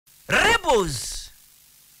rebels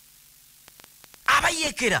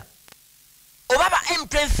abayekera obaba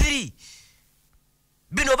M23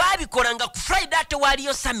 bino babikolanga ku Friday ate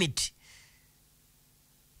waliyo summit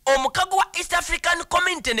omukago wa East African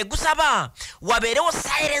Community ne gusaba waberewo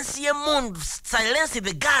silence y'emundu, silence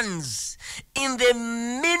the guns in the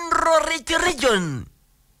mineral rich region.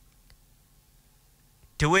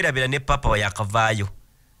 Tewerabira ne papa wa yakavaayo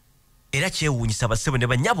era kyewuunyisa basebo ne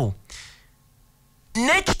banyabo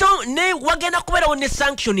ne wagenda kubeerawo ne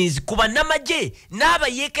sanctions ku bannamagye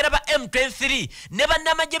n'abayeekera ba M23 ne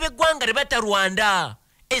bannamagye b'eggwanga ne bata Rwanda.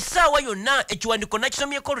 Essaawa yonna ekiwandiiko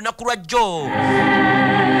nakisomyeko olunaku lwa jjo.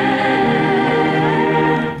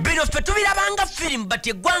 Bino ffe tubirabanga firimu bati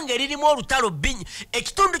eggwanga eririmu olutalo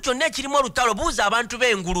ekitundu kyonna ekirimu olutalo buuza abantu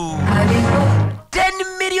b'engulu.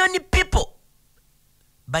 10 million people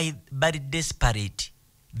by desperate.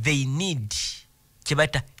 They need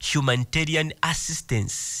kibata humanitarian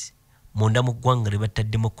assistance munda mu ggwanga libata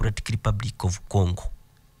Democratic Republic of Congo.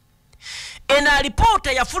 Ena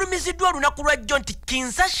reporter yafulumiziddwa olunaku lwa jjo nti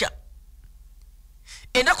Kinshasa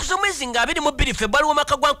ennaku z'omwezi nga 22 February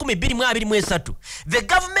omwaka gwa 2023 the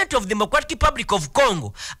government of Democratic Republic of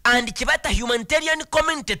Congo and kibata humanitarian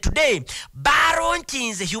community today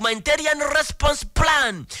launching the humanitarian response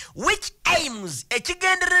plan which aims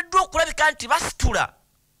ekigendereddwa okulabika nti basitula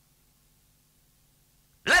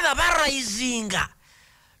laba baraizinga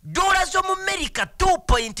dollars of America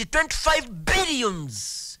 2.25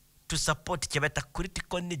 billions to support kibata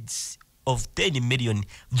critical needs of 10 million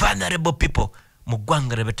vulnerable people mu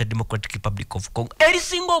ggwanga ly'ebata Democratic Republic of Congo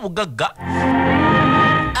erisinga obugagga.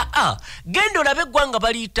 Genda olabe eggwanga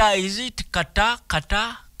baliyita izit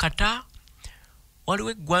kata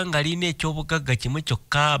waliwo eggwanga lirina ekyobugagga kimu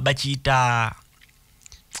kyokka bakiyita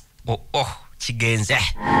kigenze.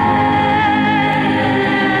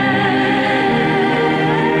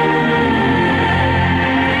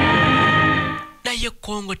 Naye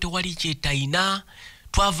Congo tewali kyetayina.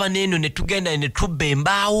 Twava neno ne tugenda ne tubba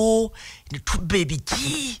embaawo ne tubba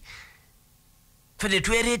ebiki fe ne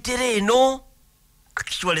twereetera eno.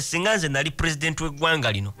 Actually singa nze nali president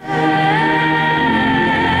w'eggwanga lino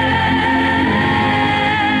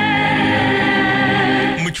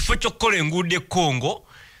mu kifo ky'okukola enguudo e Congo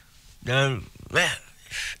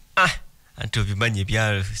anti obimanyi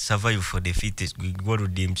ebya survive for the fittest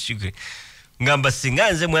gwoludde emusigo ngamba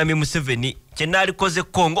singa nze mwami Museveni kye naalikoze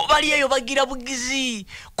Congo bali eyo bagira bugizi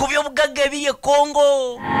ku by'obugagga ebiri e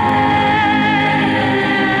Congo.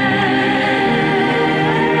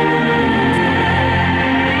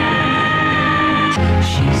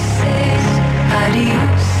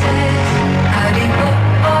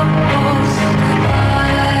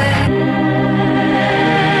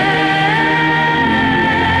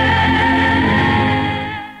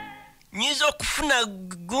 Okufuna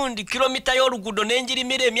gundi kilomita y'oluguudo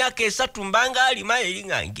n'enjirimira emyaka 3 mbanga alima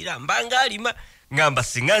eringangira mbanga alima ngamba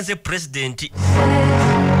singa nze president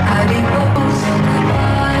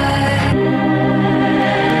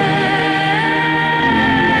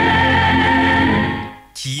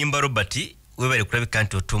Kiyimba Robert webale kulabika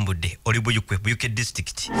nti otumbudde oli Buyuke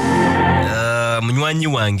district. Munywanyi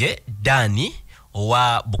wange Dani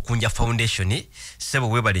owa Bukunja Foundation sebo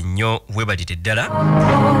webale nnyo webalire ddala.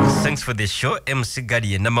 Thanks for the show. MC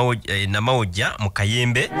Gadi Namaoja mu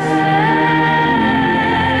Kayembe.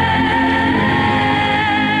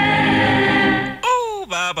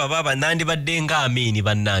 Baba nandibadde nga amini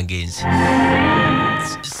bannange nze.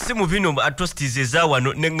 Si mu bino atrocities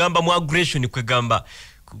ezawano ne ngamba mu aggression kwegamba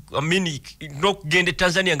amini n'okugenda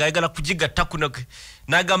Tanzania ngayagala kugigatta kuno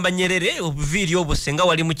nagamba Nyerere obuviiri obwo senga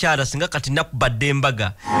wali mukyala singa kati nakubadde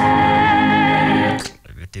embaga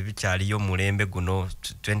tebikyaliyo mulembe guno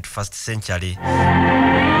 21st century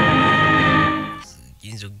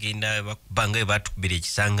yinza okugenda bakubanga batukubira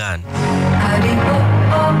ekisangano.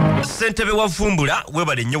 Ssentebe wavumbula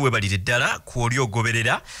webale nnyo webalire ddala kwoli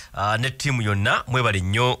ogoberera ne ttiimu yonna mwebale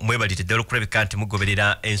nnyo mwebalire ddala okulabika nti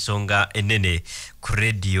mugoberera ensonga ennene ku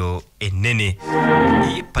radio ennene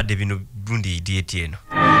padde bino gundi idieti eno.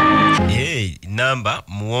 Namba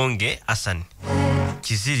muwonge Hassan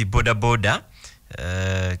Kiziri boda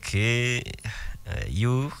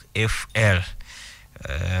UFL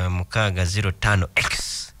mukaga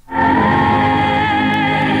 05X.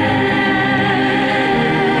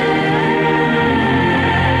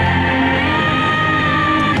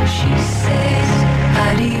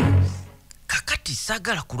 Kakati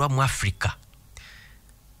sagala kulwa mu Afrika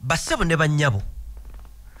basebo ne banyabo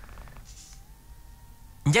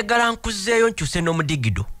njagala nkuzeeyo nkyuse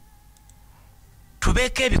n'omudigido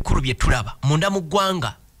tubeeko ebikulu bye tulaba munda mu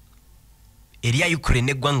ggwanga erya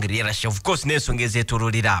Ukraine n'eggwanga erya Russia, of course n'ensonga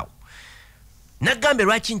ezeetooloolera awo nagambe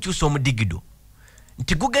lwaki nkyusa omudigido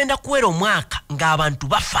nti gugenda kuwera omwaka ng'abantu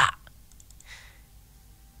bafa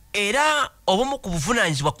era obumu ku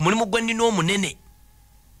buvunaanyizibwa ku mulimu gwe nnina omunene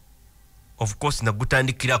of course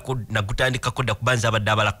nagutandikako dda kubanza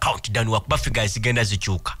abadde abala countdown wakuba figures zigenda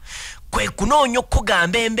zikyuka kwe kunoonya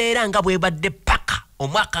okugamba embeera nga bwebadde paka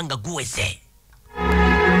omwaka nga guweze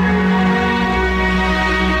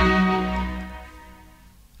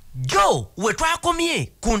jo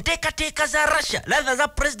wetwakomye ku nteekateeka za Russia latha za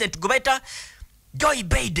president gwe bayita Joe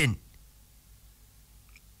Biden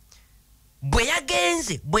bwe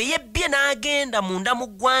yagenze bwe yebbye n'agenda munda mu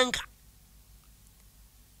ggwanga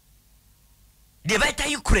lye bayita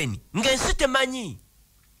Ukraine ng'ensi temanyi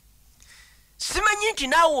simanyi nti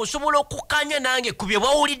naawe osobola okukkaanya nange ku bye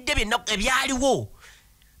bwawulidde byonna ebyaliwo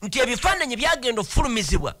nti ebifaananyi byagenda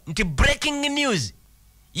ofulumizibwa nti breaking news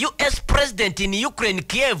US president in Ukraine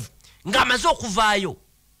Kiev ng'amaze okuvaayo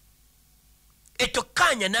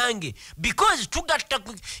etokkaanya nange because tugatta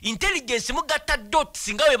intelligence mugatta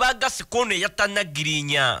dots nga bwe baagasi kono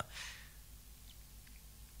eyatannagirinya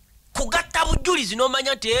kugatta bujulizi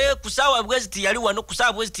n'omanya nti kusaawa bwezi tiyali wano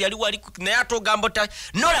kusaawa bwezi tiyali wali naye ate ogamba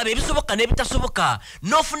n'olaba ebisoboka n'ebitasoboka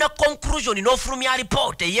n'ofuna conclusion n'ofulumya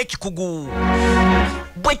report ey'ekikugu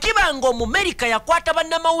bwe kiba ng'Omumerika yakwata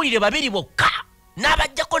bannamawulire babiri bokka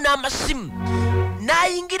n'abajjako n'amasimu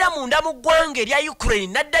n'ayingira munda mu ggwanga erya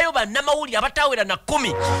Ukraine n'addayo bannamawulire abatawera na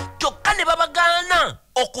 10 kyokka ne babagaana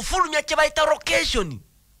okufulumya kye bayita location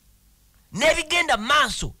n'ebigenda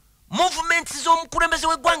maaso movements z'omukulembeze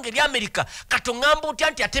w'eggwanga erya America katoŋŋamba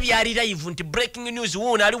otya nti ate byali live nti breaking news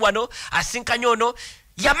wuuno ali wano asinkanye ono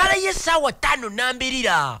yamalayo essaawa 5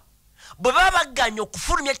 n'ambirira bwe baba baganya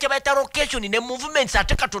okufulumya kye bayita location ne movements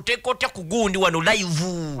ate katoteeka otya ku gundi wano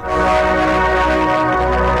live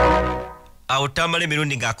awo tamala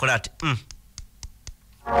emirundi ng'akola ati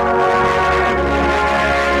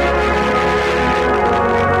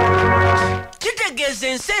kitegeeza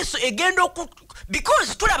ensi eso egenda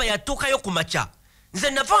because tulaba yatuukayo ku makya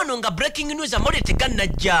nze nava wano nga breaking news amawulire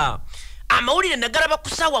tegannajja amawulire nagalaba ku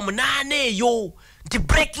ssaawa 8 eyo nti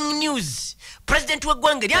breaking news president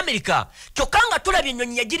w'eggwanga erya America kyokka nga tulabye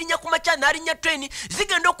ennyonyi yagirinya ku makya n'alinnya train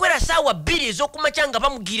zigenda okwera ssaawa 2 ez'oku makya nga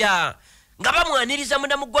bamugira nga bamwaniriza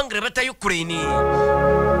munda mu ggwanga lye bata Ukraine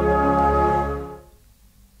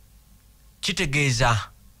kitegeeza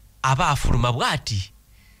aba afuluma bw'ati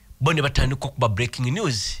bo ne batandika okuba breaking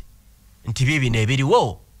news nti bibino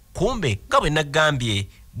ebiriwo kumbe nga bwe nagambye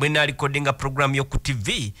bwe naalikodinga program y'oku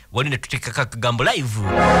TV wali ne tuteekako akagambo live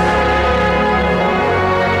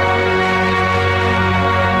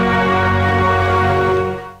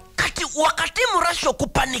kati wakati mu Russia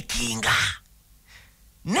okupanikinga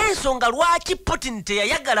n'ensonga lwaki Putin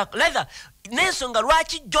teyayagala latha n'ensonga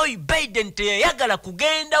lwaki Joe Biden teyayagala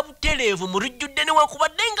kugenda butereevu mu lujjudde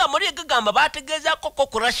newankubadde nga muri gagamba baategeezaako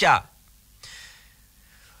ku Russia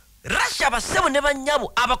bassebo ne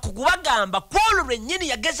bannyabo abakugu bagamba ku olwo lwennyini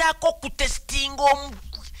yagezaako okutestinga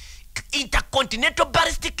intercontinental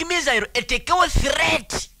ballistic missile eteekewo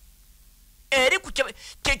threat eri ku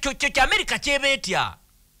kyo America kyebeetya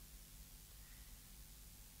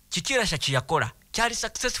kiki Russia kye yakola kyali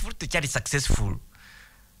successful tekyali successful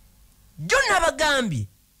Yonna bagambye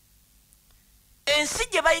ensi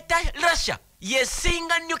gye bayita Russia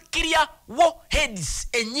yesinga nuclear warheads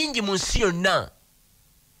ennyingi mu nsi yonna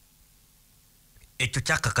ekyo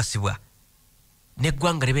kyakakasibwa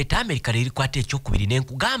n'eggwanga lye beeta America lirikwata ekyokubiri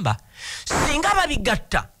n'enkugamba singa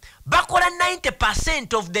babigatta bakola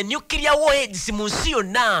 90% of the nuclear warheads mu nsi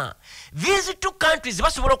yonna these two countries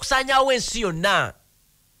basobola okusaanyaawo ensi yonna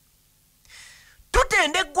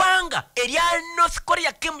tutenda eggwanga erya North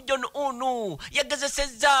Korea Kim Jong-un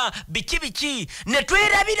yagezesezza biki ne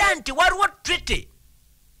twerabira nti waliwo treaty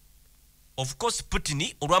of course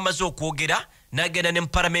Putin olwamaze okwogera n'agenda ne mu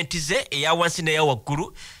palamenti ze eya wansi n'eya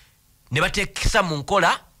waggulu ne bateekesa mu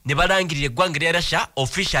nkola ne balangirira eggwanga erya Russia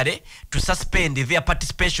officially to suspend their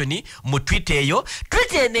participation mu treaty eyo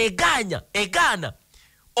egaana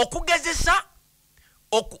okugezesa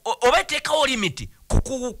oba eteekawo limiti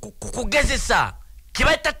kugezesa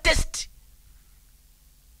kibayita test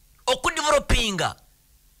okudevelopinga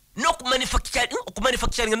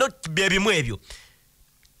n'okumanufacturing n'ebimu ebyo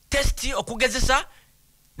test okugezesa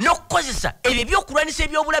n'okukozesa ebyo ebyokulwanisa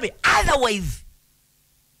ebyobulabe otherwise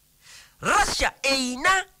Russia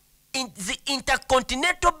eyina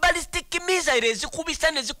intercontinental ballistic missile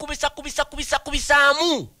ezikubisa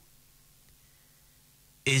nezikubisaamu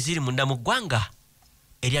eziri munda mu ggwanga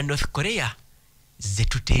erya North Korea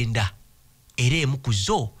zetutenda era emu ku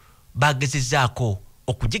zo bagezezaako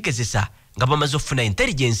okugigezesa nga bamaze okufuna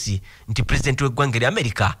intelligence nti president w'eggwanga erya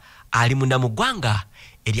America ali munda mu ggwanga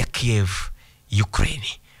erya Kiev, Ukraine.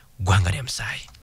 Gwanga lya Musaayi.